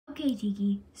Okay,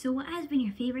 Tiki, so what has been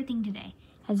your favorite thing today?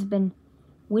 Has it been,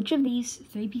 which of these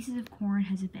 3 pieces of corn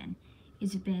has it been?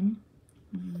 Has it been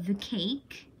the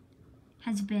cake?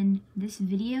 Has it been this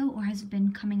video? Or has it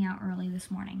been coming out early this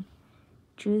morning?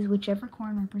 Choose whichever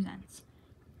corn represents.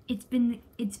 It's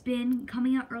been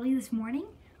coming out early this morning?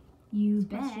 You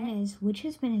bet. The question is, which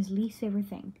has been his least favorite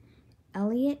thing?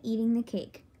 Elliot eating the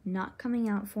cake, not coming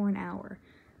out for an hour,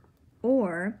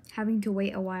 or having to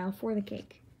wait a while for the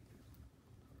cake?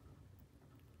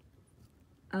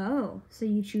 Oh, so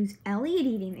you choose Elliot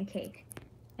eating the cake.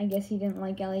 I guess he didn't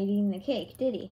like Elliot eating the cake, did he?